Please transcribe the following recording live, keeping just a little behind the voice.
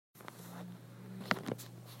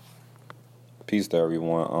Peace to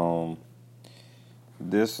everyone.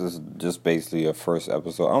 This is just basically a first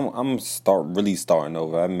episode. I'm starting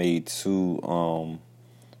over. I made two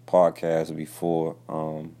podcasts before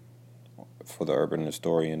for the Urban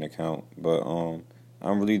Historian account, but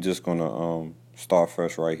I'm really just gonna start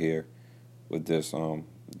fresh right here with this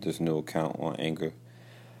new account on Anchor.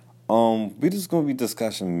 We just gonna be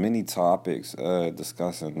discussing many topics,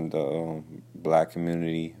 discussing the black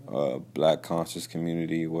community, black conscious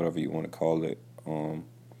community, whatever you want to call it.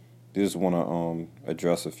 Just want to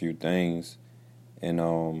address a few things, and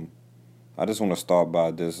I just want to start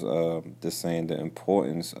by this saying the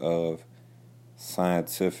importance of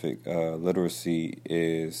scientific literacy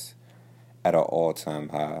is at an all-time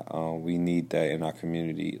high. We need that in our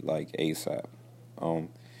community like ASAP.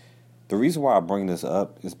 The reason why I bring this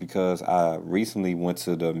up is because I recently went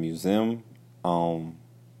to the museum, and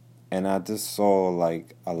I just saw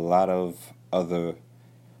like a lot of other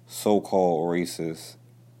so-called races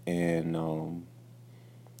in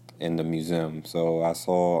the museum. So I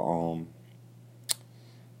saw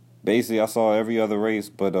basically I saw every other race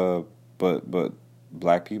but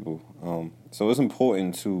black people. So it's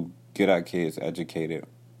important to get our kids educated.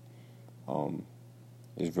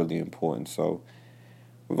 It's really important. So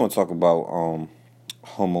we're going to talk about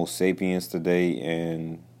Homo sapiens today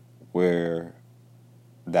and where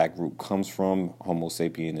that group comes from. Homo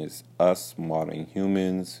sapien is us, modern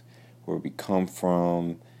humans, where we come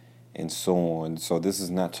from, and so on. So this is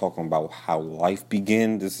not talking about how life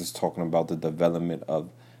began. This is talking about the development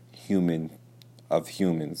of humans,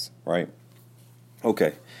 right?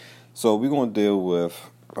 Okay, so we're going to deal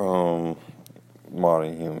with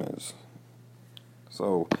modern humans.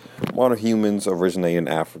 So, modern humans originate in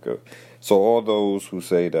Africa. So, all those who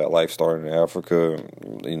say that life started in Africa,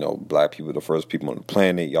 black people, the first people on the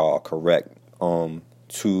planet, y'all are correct.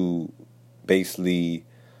 To basically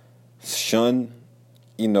shun,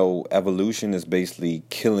 evolution is basically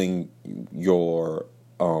killing your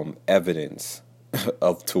evidence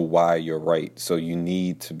of to why you're right. So, you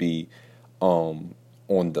need to be stand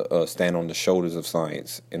on the shoulders of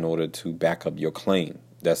science in order to back up your claim.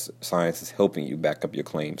 Science is helping you back up your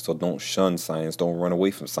claim. So don't shun science. Don't run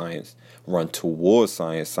away from science. Run towards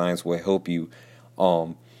science. Science will help you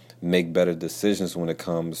make better decisions when it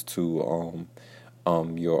comes to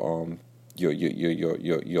your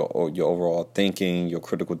overall thinking, your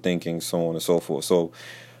critical thinking, so on and so forth. So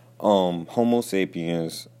Homo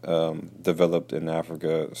sapiens developed in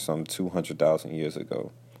Africa some 200,000 years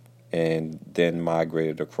ago, and then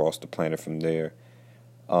migrated across the planet from there.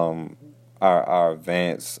 Our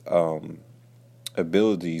advanced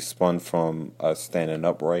abilities spun from us standing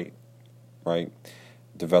upright, right?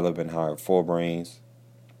 Developing higher forebrains,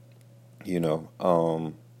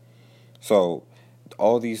 So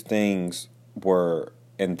all these things were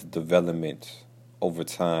in the development over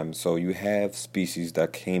time. So you have species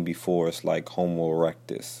that came before us like Homo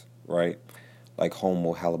erectus, right? Like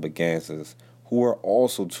Homo heidelbergensis, who were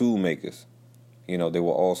also tool makers. They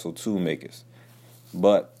were also tool makers.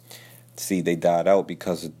 But see, they died out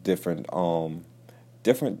because of different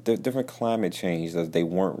climate change that they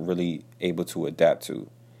weren't really able to adapt to.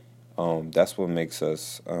 That's what makes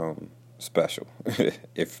us special,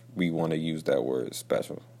 if we want to use that word,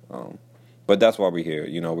 special. But that's why we're here.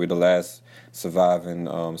 We're the last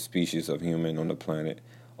surviving species of human on the planet.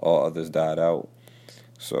 All others died out.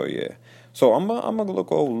 So yeah. So I'm gonna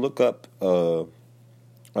look up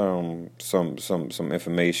some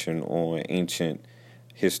information on ancient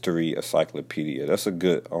history encyclopedia. That's a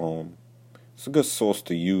good source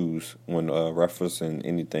to use when referencing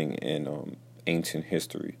anything in ancient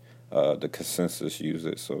history. The consensus use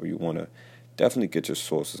it, so you want to definitely get your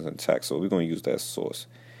sources intact. So we're going to use that source.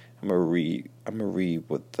 I'm gonna read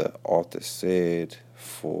what the author said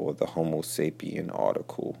for the Homo sapien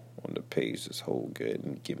article on the page. Just hold good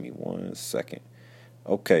and give me 1 second.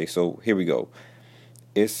 Okay, so here we go.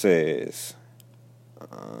 It says,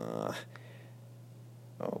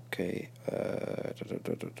 okay.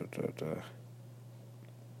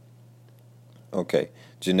 Okay.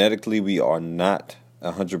 Genetically, we are not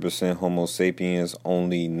 100% Homo sapiens.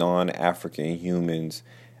 Only non-African humans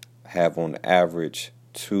have, on average,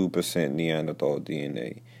 2% Neanderthal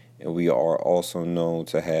DNA, and we are also known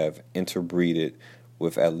to have interbreeded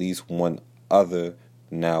with at least one other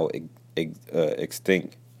now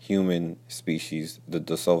extinct human species, the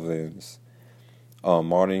Denisovans.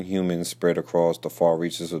 Modern humans spread across the far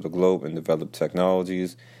reaches of the globe and developed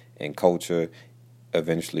technologies and culture,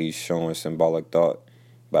 eventually showing symbolic thought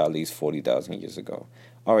by at least 40,000 years ago.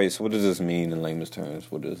 All right, so what does this mean in layman's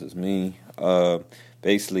terms? What does this mean?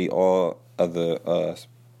 Basically, all other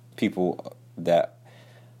people that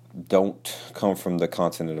don't come from the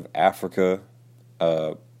continent of Africa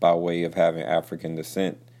by way of having African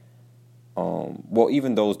descent. Well,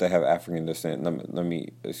 even those that have African descent, let me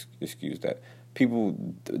excuse that. People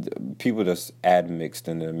that's admixed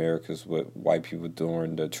in the Americas with white people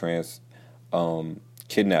during the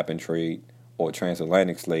kidnapping trade or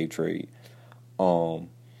transatlantic slave trade.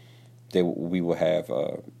 We will have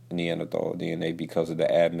Neanderthal DNA because of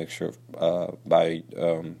the admixture by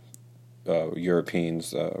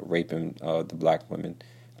Europeans raping the black women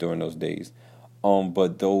during those days.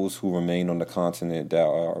 But those who remain on the continent that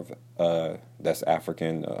are that's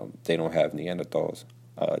African, they don't have Neanderthals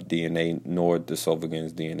DNA nor the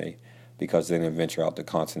Denisovans DNA because they didn't venture out the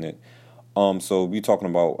continent. So we're talking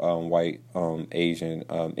about white, Asian,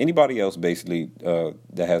 anybody else basically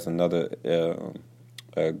that has another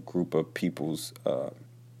group of people's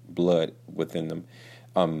blood within them,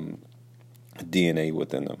 DNA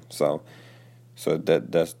within them. So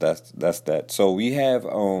that's that. So we have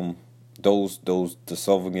those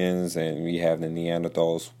Denisovans, and we have the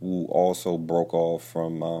Neanderthals who also broke off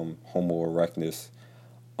from Homo erectus.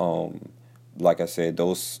 Like I said,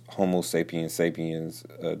 those Homo sapiens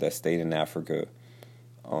that stayed in Africa,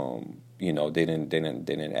 they didn't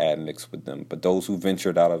admix with them. But those who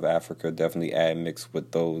ventured out of Africa definitely admixed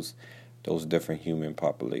with those different human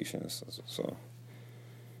populations. So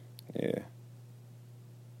yeah.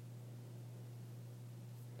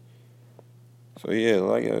 So yeah,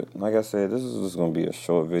 like I said, this is just gonna be a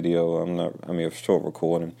short video. A short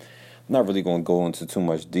recording. I'm not really gonna go into too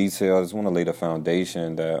much detail. I just want to lay the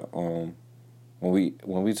foundation that when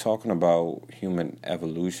we talking about human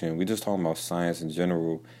evolution, we just talking about science in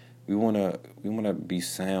general. We wanna be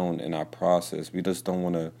sound in our process. We just don't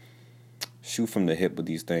want to shoot from the hip with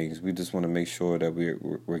these things. We just want to make sure that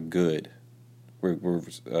we're good. We're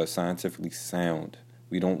scientifically sound.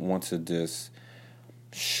 We don't want to just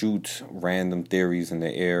shoot random theories in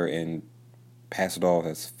the air and pass it off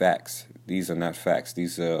as facts. These are not facts.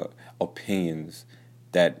 These are opinions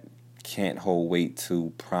that can't hold weight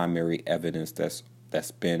to primary evidence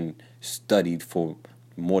that's been studied for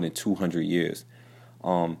more than 200 years.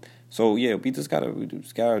 So yeah, we just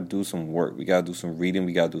gotta do some work. We gotta do some reading.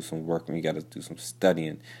 We gotta do some work, and we gotta do some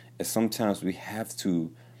studying. And sometimes we have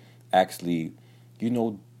to actually,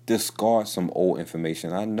 discard some old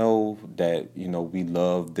information. I know that, we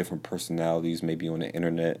love different personalities, maybe on the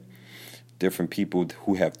internet, different people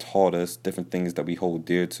who have taught us different things that we hold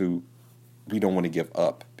dear to. We don't want to give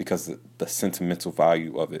up because of the sentimental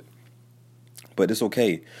value of it. But it's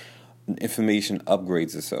okay. Information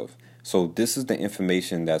upgrades itself. So this is the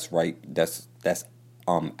information that's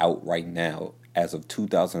out right now. As of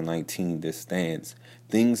 2019, this stands.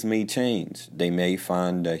 Things may change. They may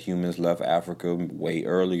find that humans left Africa way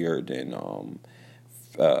earlier than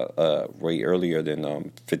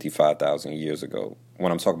 55,000 years ago.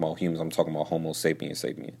 When I'm talking about humans, I'm talking about Homo sapiens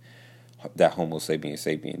sapien. That Homo sapiens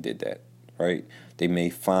sapien did that, right? They may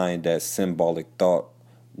find that symbolic thought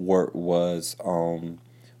was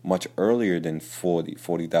much earlier than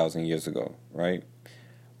 40,000 years ago, right?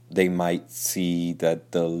 They might see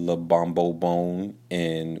that the Lubombo bone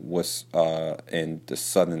in the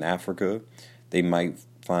southern Africa, they might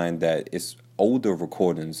find that it's older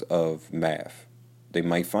recordings of math. They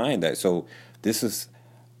might find that. So this is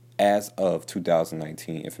as of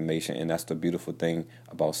 2019 information, and that's the beautiful thing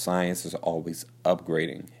about science. Is always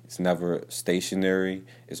upgrading. It's never stationary.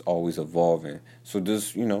 It's always evolving. So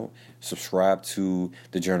just subscribe to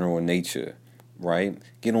the General Nature. Right?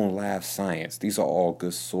 Get on Live Science. These are all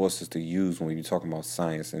good sources to use when you're talking about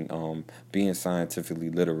science and being scientifically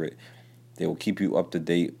literate. They will keep you up to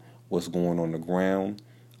date what's going on the ground,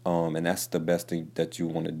 and that's the best thing that you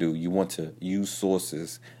want to do. You want to use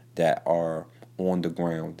sources that are on the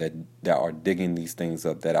ground, that are digging these things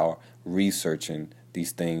up, that are researching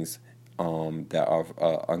these things, that are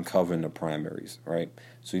uncovering the primaries, right?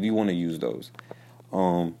 So you want to use those.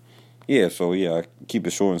 Yeah, keep it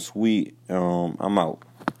short and sweet. I'm out.